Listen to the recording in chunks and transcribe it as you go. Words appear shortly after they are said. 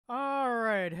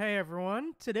Alright, hey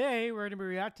everyone. Today we're going to be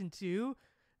reacting to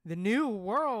the new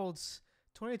Worlds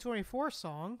 2024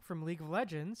 song from League of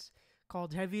Legends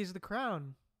called Heavy is the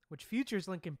Crown, which features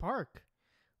Linkin Park.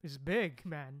 It's big,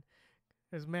 man.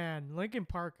 Linkin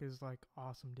Park is like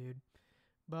awesome, dude.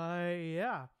 But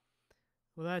yeah,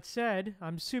 with that said,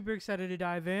 I'm super excited to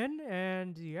dive in,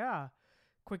 and yeah,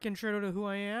 quick intro to who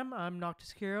I am. I'm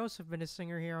Noctis Kyrios. I've been a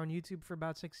singer here on YouTube for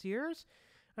about 6 years,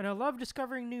 and I love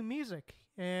discovering new music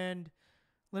and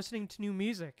listening to new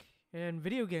music and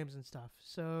video games and stuff.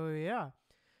 So yeah,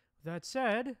 with that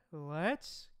said,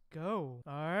 let's go.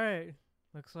 Alright,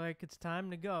 looks like it's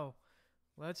time to go.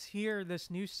 Let's hear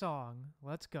this new song.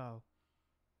 Let's go.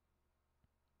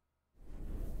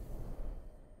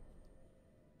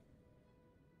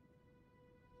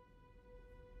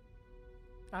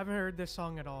 I haven't heard this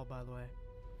song at all, by the way.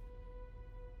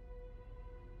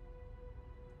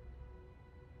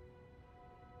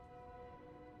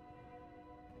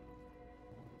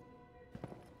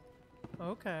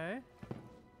 Okay.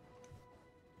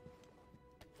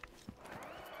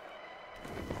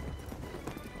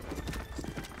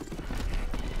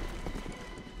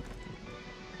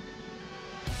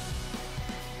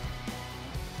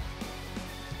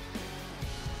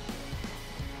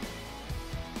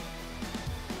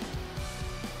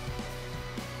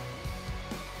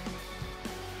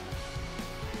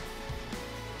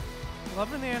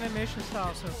 Loving the animation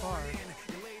style so far.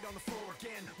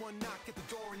 One knock at the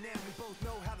door and then we both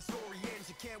know how the story ends.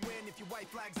 You can't win if your white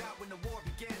flag's out when the war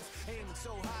begins. Aiming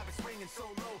so high but springing so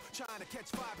low, trying to catch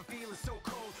fire but feeling so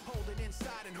cold. Hold it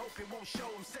inside and hope it won't show.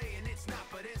 I'm saying it's not,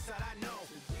 but inside I know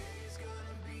today's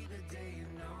gonna be the day you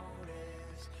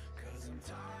notice, 'cause I'm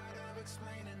tired of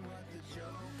explaining what the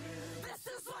joke is. This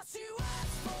is what you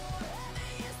asked for.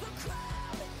 Heavy is the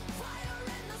crowd, fire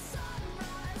in the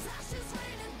sunrise, ashes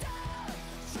raining down.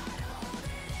 Try to hold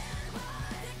it in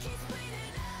but it keeps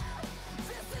bleeding out.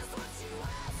 This is what you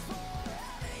asked for.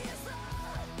 Heavy is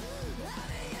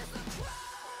the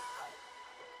crowd.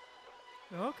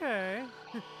 Okay.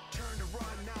 Turn to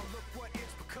run, now look what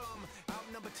it's become.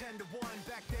 Outnumbered 10-1.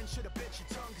 Back then should've bit your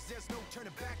tongue, 'cause there's no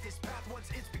turning back. This path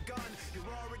once it's begun, you're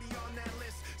already on that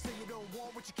list. Say you don't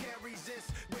want what you can't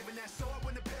resist. Waving that sword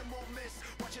when the pen won't miss.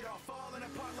 Watch it all falling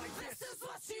apart like this. This is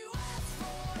what you asked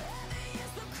for. Heavy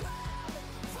is the crowd,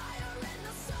 fire in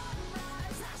the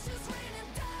sunrise, ashes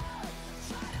raining down.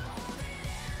 Try to hold it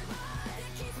in but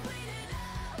it keeps bleeding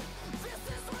out. This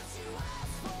is what you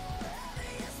asked for.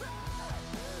 Heavy is the crowd.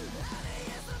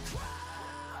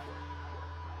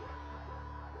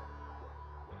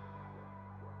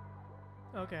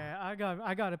 Okay,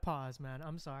 I gotta pause, man.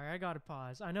 I'm sorry, I gotta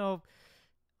pause. I know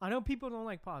people don't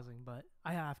like pausing, but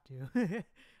I have to.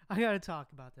 I gotta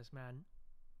talk about this, man.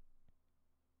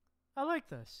 I like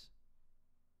this.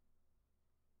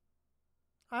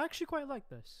 I actually quite like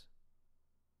this.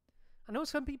 I know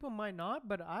some people might not,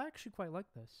 but I actually quite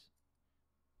like this.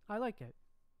 I like it.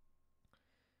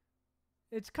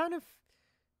 It's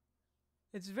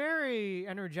very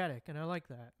energetic, and I like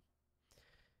that.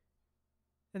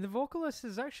 And the vocalist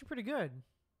is actually pretty good.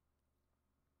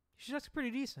 She's actually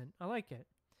pretty decent. I like it.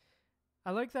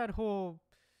 I like that whole...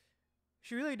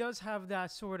 She really does have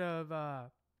that sort of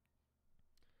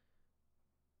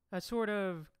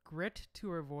grit to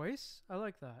her voice. I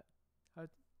like that.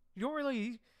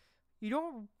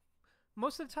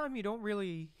 Most of the time you don't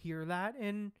really hear that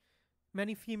in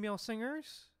many female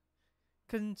singers,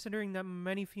 considering that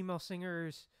many female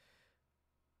singers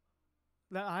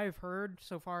that I've heard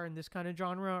so far in this kind of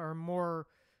genre are more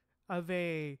of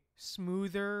a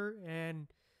smoother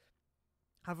and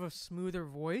have a smoother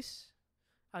voice,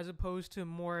 as opposed to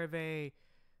more of a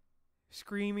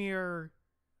screamier,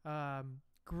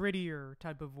 grittier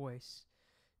type of voice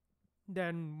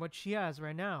than what she has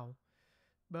right now.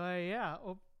 But yeah,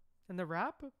 and the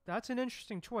rap, that's an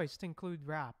interesting choice to include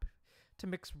rap, to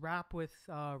mix rap with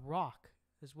rock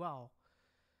as well.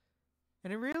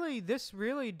 And this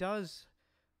really does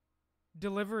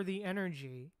deliver the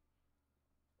energy,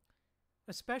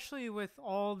 especially with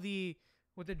the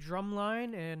drum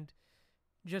line and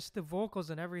just the vocals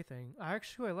and everything. I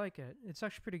like it. It's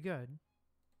actually pretty good.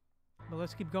 But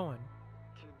let's keep going.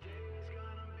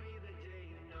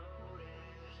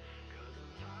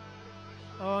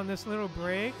 Oh, and this little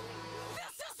break.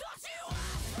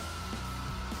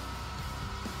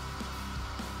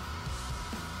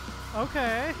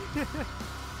 Okay.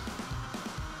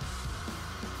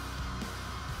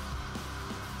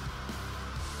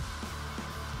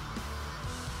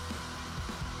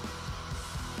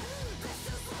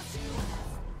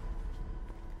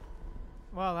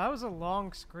 Wow, that was a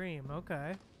long scream.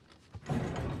 Okay.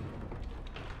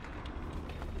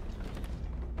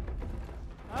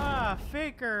 Yeah,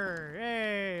 Faker.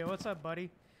 Hey, what's up,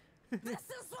 buddy? This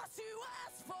is what you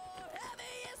asked for.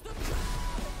 Heavy is the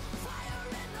crowd. Fire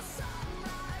in the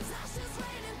sunrise. Ashes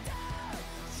raining down.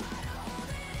 Try to hold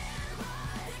it in,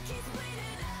 but it keeps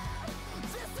bleeding out.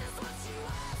 This is what you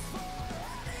asked for.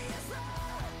 Heavy is the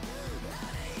crowd.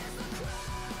 Heavy is the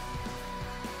crowd.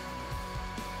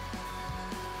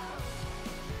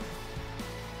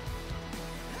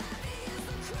 Heavy is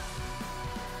the crowd.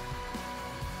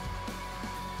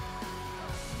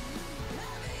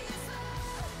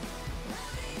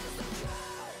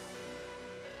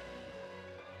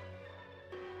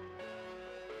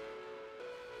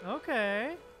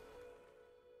 Okay.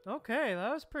 Okay,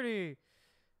 that was pretty...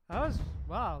 That was...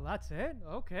 Wow, that's it?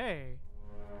 Okay.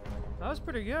 That was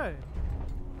pretty good.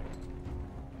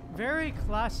 Very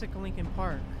classic Linkin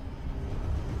Park,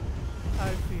 I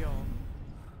feel.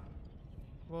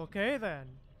 Well, okay then.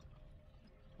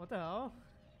 What the hell?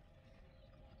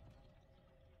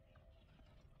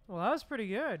 Well, that was pretty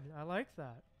good. I liked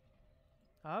that.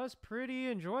 That was pretty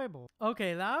enjoyable.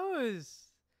 Okay, that was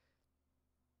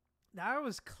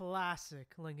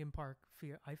classic Linkin Park.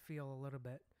 I feel a little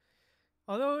bit,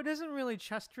 although it isn't really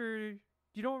Chester.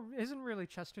 Isn't really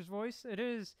Chester's voice. It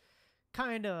is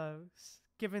kind of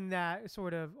given that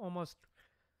sort of almost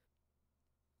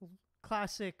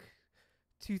classic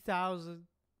 2000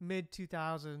 mid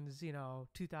 2000s,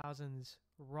 2000s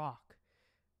rock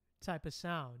type of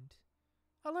sound.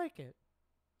 I like it.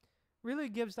 Really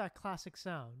gives that classic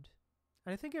sound,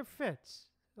 and I think it fits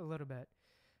a little bit.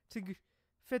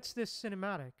 Fits this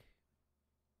cinematic,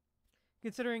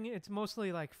 considering it's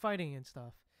mostly like fighting and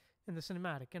stuff in the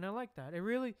cinematic, and I like that.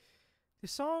 The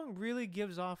song really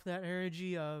gives off that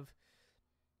energy of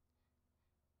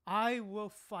I will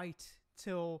fight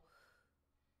till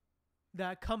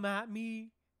that come at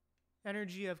me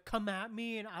energy of come at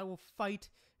me, and I will fight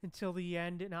until the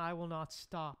end, and I will not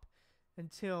stop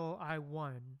until I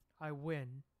win.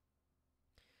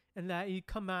 And that you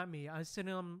come at me, I'm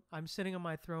sitting on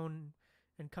my throne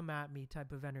and come at me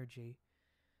type of energy.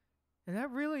 And that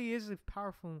really is a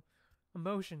powerful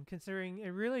emotion, considering it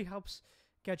really helps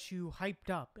get you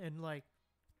hyped up and like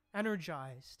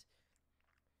energized,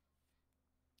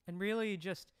 and really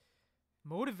just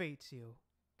motivates you,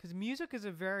 because music is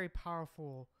a very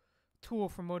powerful tool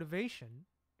for motivation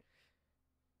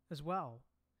as well,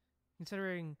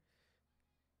 considering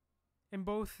in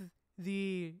both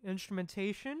the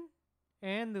instrumentation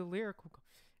and the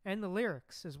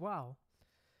lyrics as well.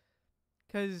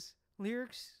 Because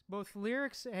both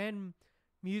lyrics and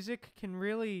music can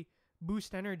really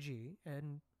boost energy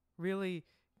and really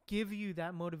give you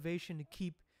that motivation to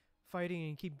keep fighting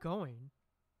and keep going.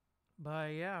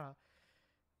 But yeah,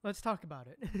 let's talk about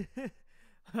it.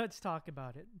 Let's talk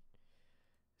about it.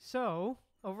 So,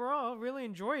 overall, really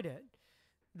enjoyed it.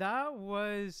 That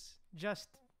was just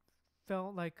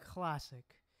felt like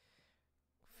classic.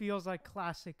 Feels like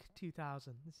classic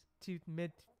 2000s,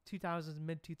 mid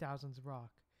 2000s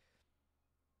rock.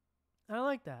 I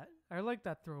like that. I like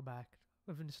that throwback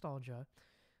of nostalgia.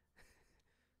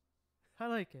 I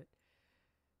like it.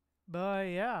 But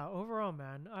yeah, overall,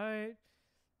 man, I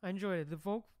enjoyed it.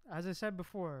 As I said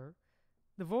before,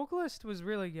 the vocalist was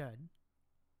really good.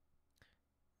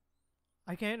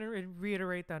 I can't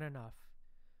reiterate that enough.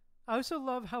 I also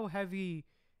love how heavy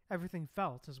everything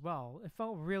felt as well. It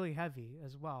felt really heavy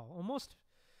as well.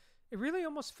 It really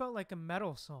almost felt like a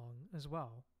metal song as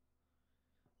well.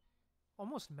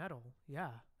 Almost metal,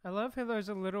 yeah. I love how there's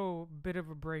a little bit of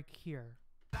a break here.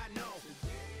 I know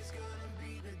today's gonna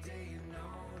be the day you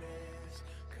notice,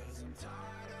 'cause I'm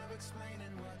tired of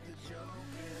explaining what the joke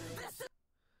is.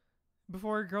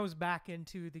 Before it goes back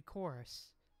into the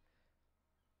chorus.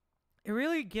 It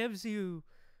really gives you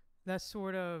that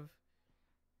sort of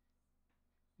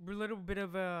little bit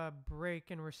of a break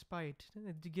and respite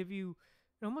to give you.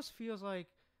 It almost feels like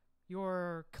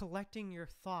you're collecting your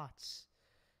thoughts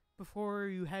before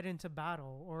you head into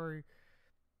battle, or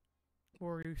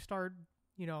you start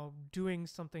doing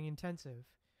something intensive.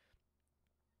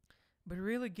 But it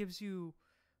really gives you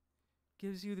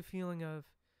the feeling of,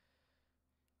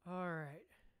 all right,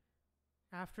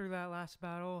 after that last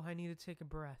battle, I need to take a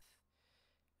breath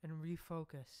and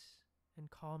refocus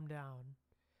and calm down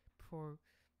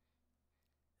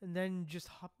and then just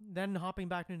hopping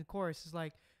back into the chorus is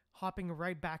like hopping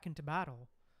right back into battle.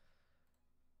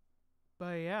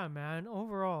 But yeah, man,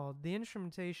 overall, the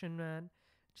instrumentation, man,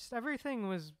 just everything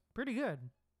was pretty good.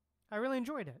 I really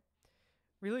enjoyed it.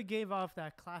 Really gave off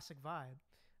that classic vibe,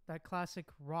 that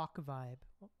classic rock vibe,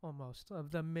 almost,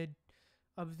 of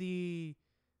the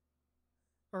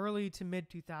early to mid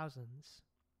 2000s.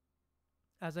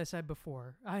 as I said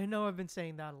before. I know I've been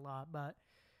saying that a lot, but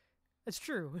it's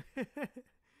true.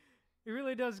 It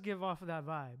really does give off that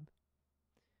vibe.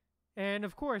 And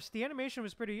of course, the animation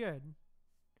was pretty good.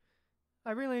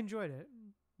 I really enjoyed it.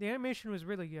 The animation was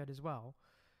really good as well.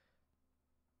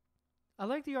 I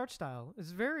like the art style.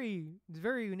 It's very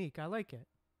unique. I like it.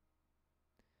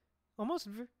 Almost,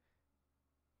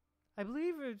 I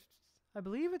believe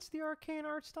it's the arcane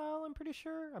art style. I'm pretty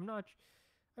sure.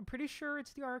 I'm pretty sure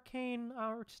it's the arcane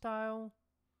art style.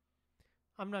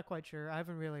 I'm not quite sure. I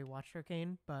haven't really watched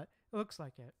Arcane, but it looks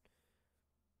like it.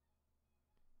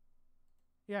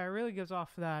 Yeah, it really gives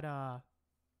off that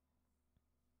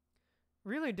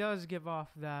really does give off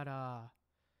that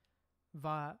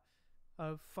vibe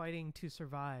of fighting to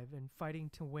survive and fighting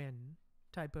to win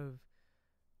type of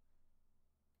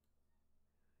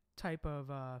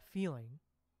feeling.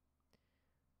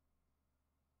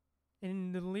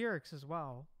 And the lyrics as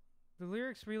well. The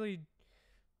lyrics really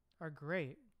are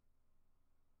great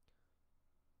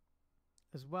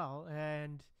as well,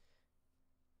 and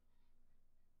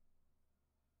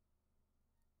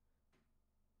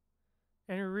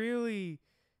reading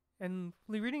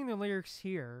the lyrics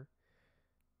here,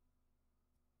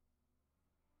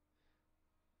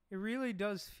 it really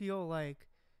does feel like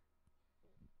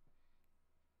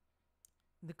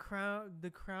the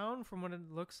crown from what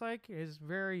it looks like is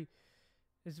very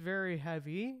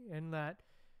heavy, and that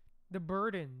the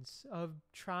burdens of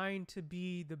trying to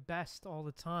be the best all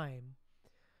the time,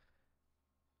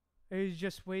 it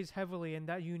just weighs heavily, and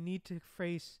that you need to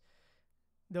face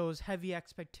those heavy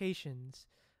expectations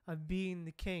of being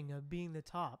the king, of being the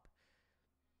top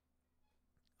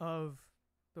of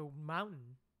the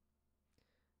mountain.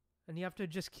 And you have to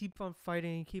just keep on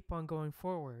fighting and keep on going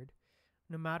forward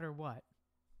no matter what.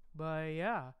 But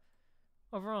yeah,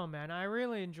 overall, man, I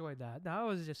really enjoyed that. That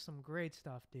was just some great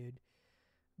stuff, dude.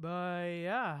 But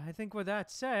yeah, I think with that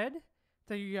said,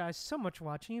 thank you guys so much for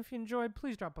watching. If you enjoyed,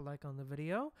 please drop a like on the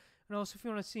video. And also, if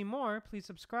you want to see more, please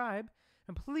subscribe.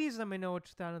 And please let me know what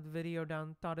you thought of the video down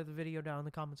in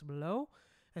the comments below.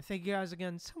 And thank you guys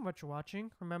again so much for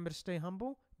watching. Remember to stay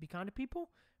humble, be kind to people,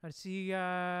 and see you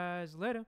guys later.